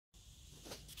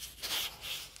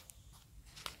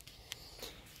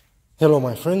Hello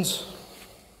my friends,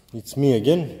 it's me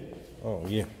again. Oh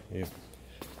yeah.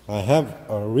 I have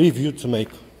a review to make,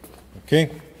 okay?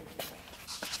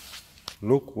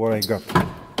 Look what I got.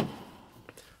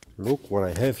 Look what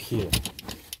I have here.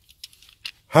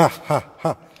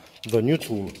 Ha! The new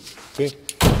tool, okay?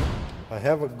 I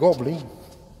have a Goblin.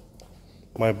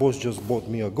 My boss just bought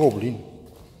me a Goblin.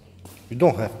 You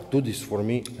don't have to do this for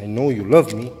me. I know you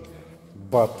love me,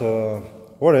 but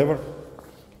whatever,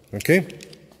 okay?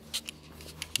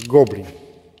 Goblin.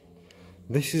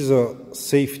 This is a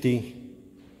safety.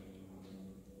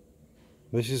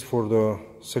 This is for the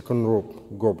second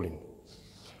rope Goblin.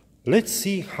 Let's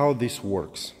see how this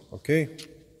works, okay?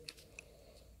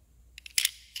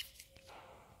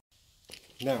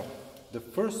 Now, the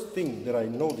first thing that I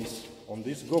notice on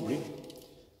this Goblin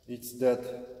is that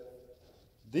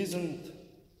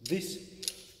this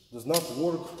does not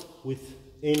work with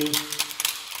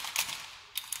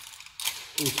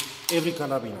every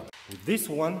carabiner. With this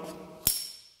one,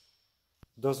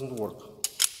 doesn't work.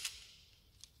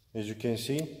 As you can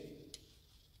see,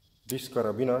 this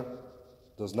carabiner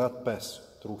does not pass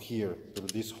through here, through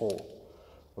this hole.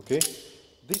 Okay?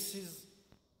 This is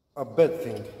a bad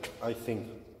thing, I think.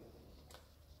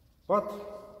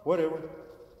 But whatever.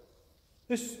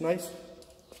 This is nice.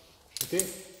 Okay?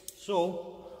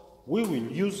 So we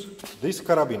will use this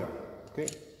carabiner. Okay?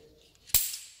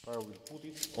 I will put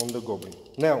it on the Goblin.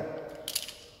 Now,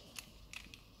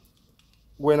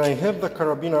 when I have the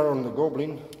carabiner on the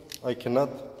Goblin, I cannot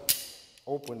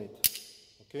open it.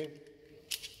 Okay?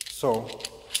 So,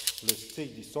 let's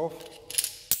take this off.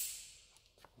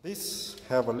 This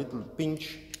have a little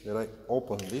pinch that I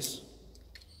open this.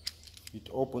 It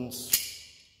opens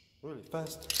really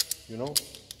fast, you know,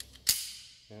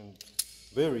 and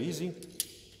very easy.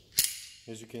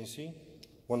 As you can see,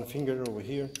 one finger over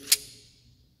here,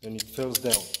 and it falls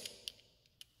down.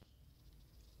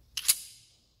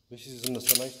 This is a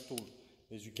nice tool.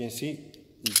 As you can see,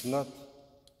 it's not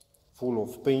full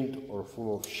of paint or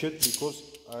full of shit because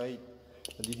I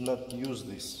did not use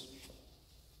this.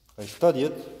 I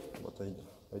studied, but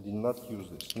I did not use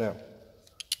this. Now,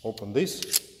 open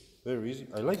this. Very easy.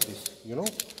 I like this, you know,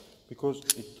 because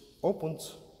it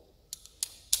opens.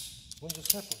 What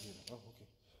just happened here? Oh, okay.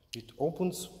 It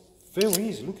opens very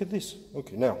easy. Look at this.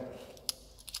 Okay, now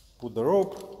put the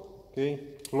rope. Okay,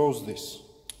 close this.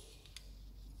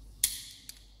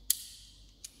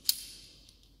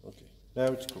 Okay, now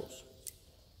it's closed.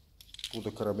 Put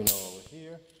the carabiner over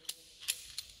here.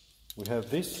 We have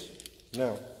this.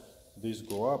 Now, this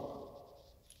go up.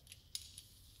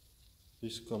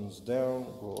 This comes down,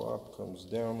 go up, comes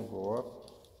down, go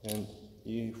up. And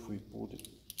if we put it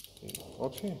in.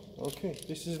 Okay,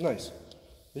 this is nice.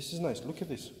 This is nice. Look at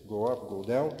this. Go up, go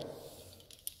down.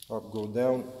 Up, go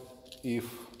down. If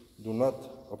do not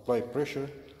apply pressure.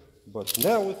 But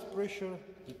now with pressure,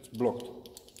 it's blocked.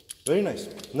 Very nice.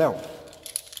 Now,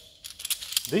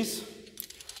 this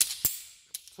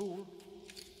tool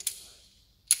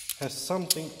has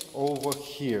something over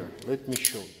here. Let me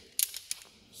show you.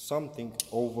 Something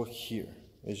over here.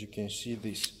 As you can see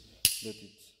this. That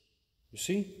it's, you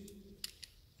see?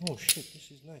 Oh shit,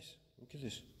 this is nice. Look at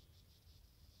this.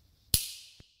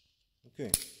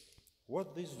 Okay.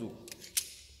 What this do?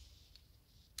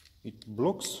 It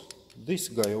blocks this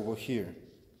guy over here.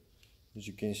 As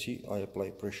you can see, I apply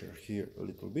pressure here a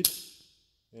little bit,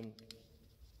 and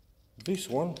this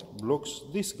one blocks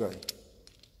this guy.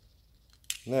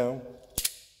 Now,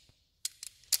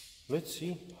 let's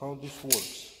see how this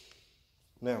works.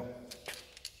 Now,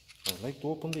 I'd like to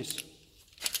open this.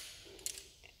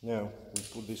 Now, we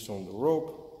put this on the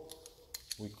rope,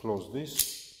 we close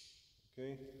this,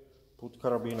 okay, put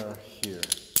carabiner here.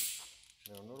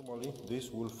 Now, normally this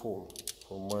will fall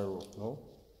from my rope, no?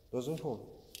 Doesn't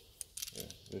fall. Yeah,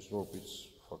 this rope is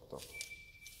fucked up.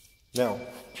 Now,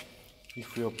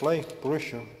 if we apply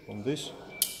pressure on this,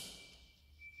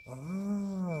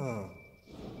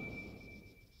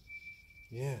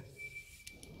 yeah.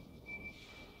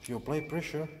 If you apply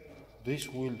pressure, this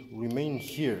will remain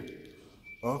here.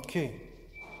 Okay.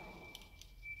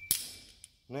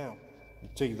 Now, you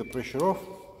take the pressure off,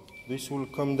 this will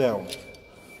come down.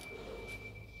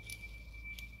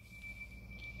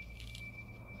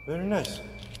 Very nice.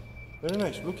 Very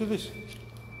nice. Look at this.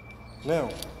 Now,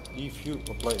 if you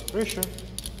apply pressure,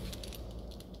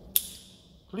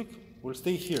 click, will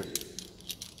stay here.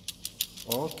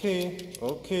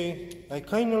 Okay. I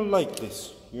kind of like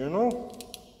this, you know?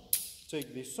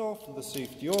 Take this off, the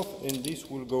safety off, and this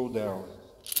will go down.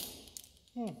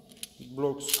 It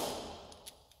blocks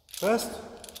fast.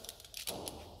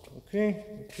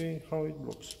 Okay, how it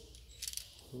blocks.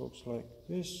 looks like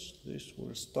this. This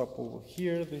will stop over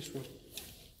here. This will.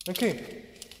 Okay.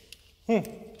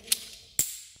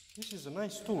 This is a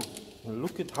nice tool.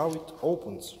 Look at how it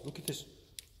opens. Look at this.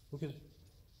 Look at it.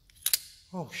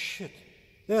 Oh shit.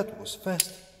 That was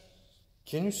fast.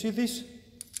 Can you see this?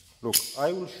 Look,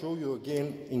 I will show you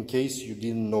again in case you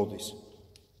didn't know this.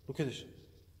 Look at this.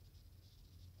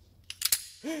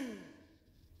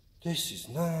 This is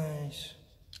nice.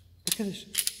 Look at this.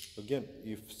 Again,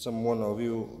 if someone of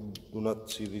you do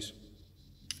not see this.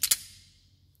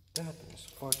 That was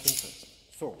fucking fast.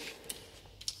 So,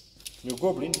 new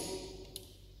Goblin.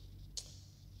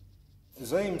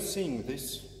 As I am seeing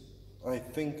this, I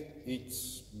think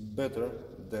it's better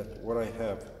than what I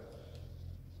have.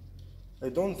 I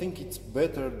don't think it's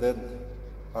better than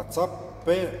WhatsApp,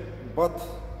 but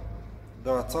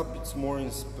the WhatsApp is more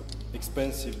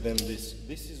expensive than this.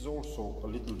 This is also a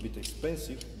little bit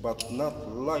expensive, but not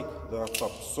like the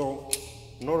WhatsApp. So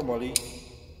normally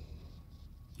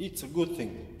it's a good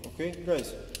thing. Okay,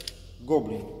 guys,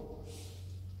 Goblin,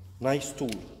 nice tool.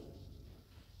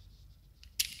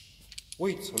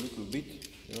 Waits a little bit,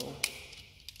 you know.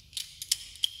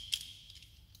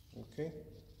 Okay.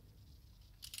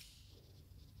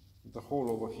 The hole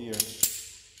over here,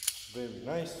 very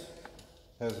nice,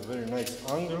 has a very nice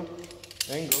angle.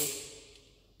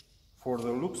 For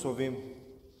the looks of him,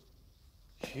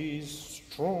 he is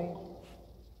strong.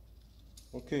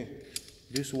 Okay,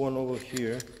 this one over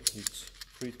here, it's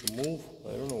free to move.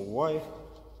 I don't know why.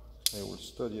 I will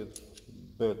study it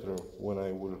better when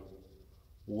I will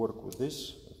work with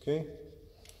this. Okay,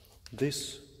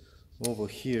 this over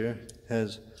here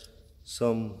has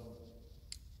some.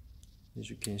 As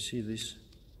you can see, this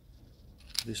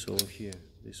over here,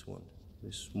 this one,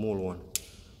 this small one.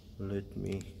 Let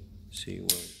me see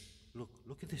where.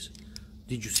 Look at this.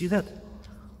 Did you see that?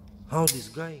 How this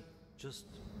guy just.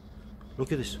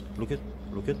 Look at this. Look at.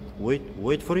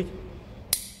 Wait for it.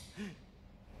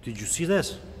 Did you see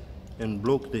this? And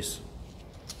block this.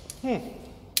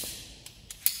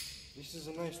 This is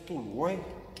a nice tool. Why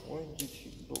did he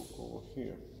block over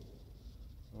here?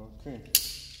 Okay.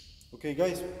 Okay,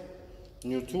 guys.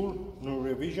 New tool, new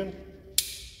revision.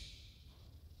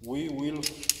 We will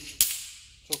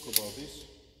talk about this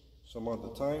some other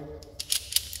time.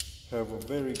 Have a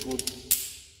very good,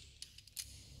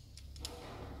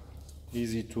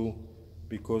 easy tool,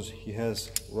 because he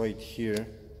has right here,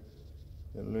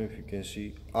 I don't know if you can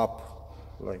see, up,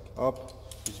 like up.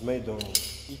 It's made of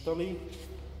Italy.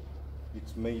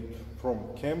 It's made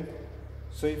from Camp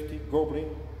Safety Goblin.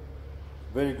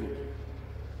 Very good.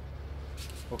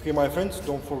 Okay, my friends,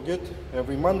 don't forget,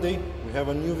 every Monday we have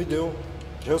a new video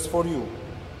just for you.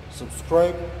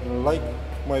 Subscribe and like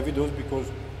my videos because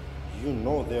you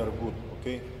know they are good.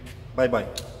 Okay, bye bye.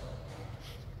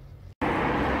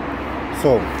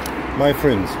 So, my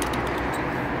friends,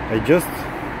 I just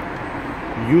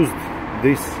used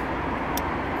this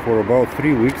for about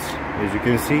 3 weeks. As you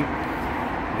can see,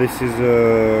 this is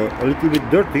a little bit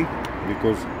dirty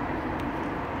because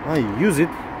I use it.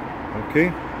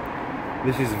 Okay,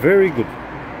 this is very good,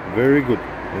 very good.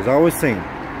 As I was saying,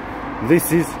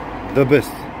 this is the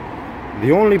best.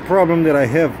 The only problem that I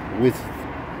have with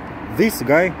this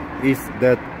guy is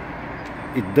that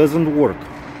it doesn't work.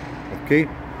 Okay,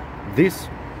 this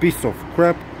piece of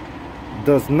crap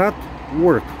does not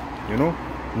work, you know.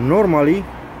 Normally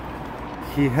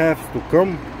he has to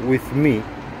come with me,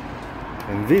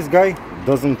 and this guy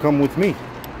doesn't come with me,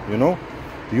 you know.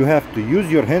 You have to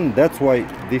use your hand. That's why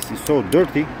this is so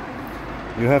dirty.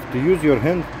 You have to use your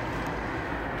hand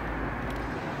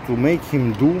to make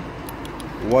him do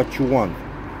what you want,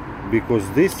 because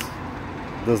this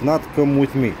does not come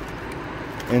with me,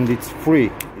 and it's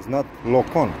free. It's not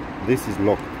lock on. This is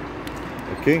locked.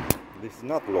 Okay, this is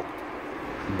not locked,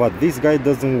 but this guy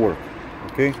doesn't work.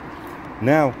 Okay,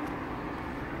 now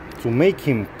to make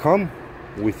him come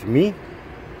with me,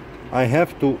 I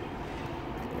have to,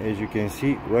 as you can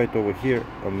see right over here,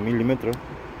 a millimeter,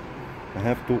 I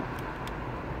have to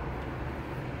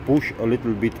push a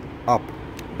little bit up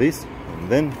this, and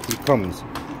then he comes.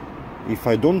 If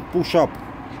I don't push up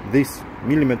this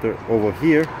millimeter over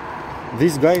here,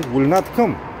 this guy will not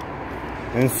come.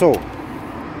 And so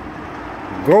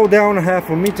go down half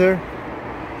a meter,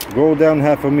 go down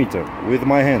half a meter with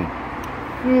my hand,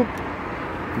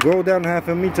 go down half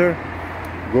a meter,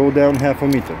 go down half a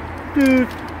meter,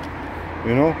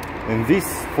 you know. And this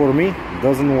for me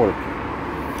doesn't work,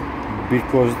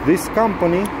 because this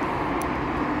company,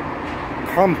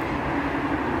 Camp,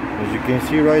 as you can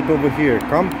see right over here,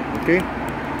 Camp, okay,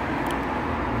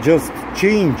 just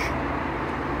change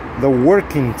the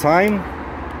working time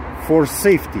for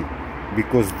safety.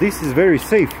 because this is very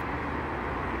safe.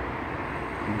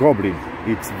 Goblin,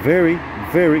 it's very,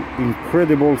 very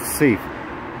incredible safe,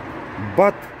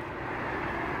 but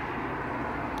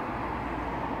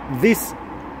this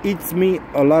eats me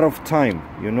a lot of time,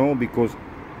 you know, because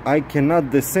I cannot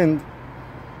descend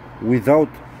without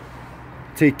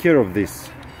take care of this.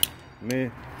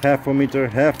 Half a meter,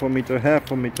 half a meter,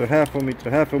 half a meter, half a meter,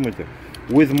 half a meter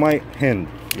with my hand,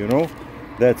 you know.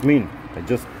 That means I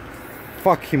just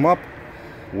fuck him up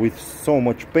with so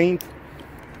much paint,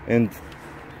 and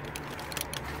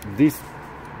this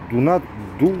do not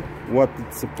do what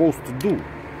it's supposed to do,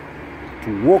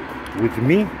 to walk with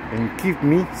me and keep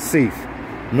me safe.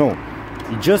 No,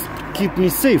 it just keep me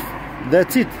safe,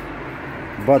 that's it.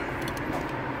 But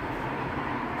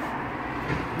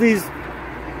this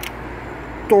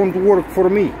don't work for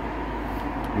me.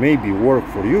 Maybe work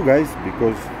for you guys,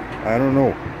 because I don't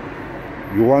know,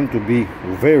 you want to be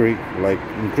very like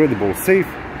incredible safe,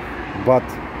 but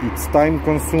it's time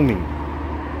consuming,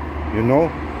 you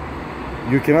know.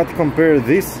 You cannot compare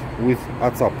this with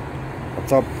WhatsApp.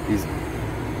 WhatsApp is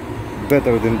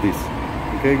better than this.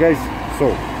 Okay guys,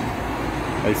 so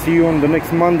I see you on the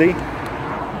next Monday.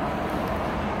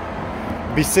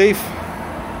 Be safe,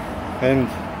 and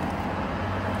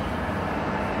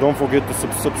don't forget to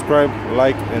subscribe,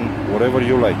 like, and whatever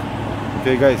you like.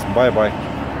 Okay guys, bye bye.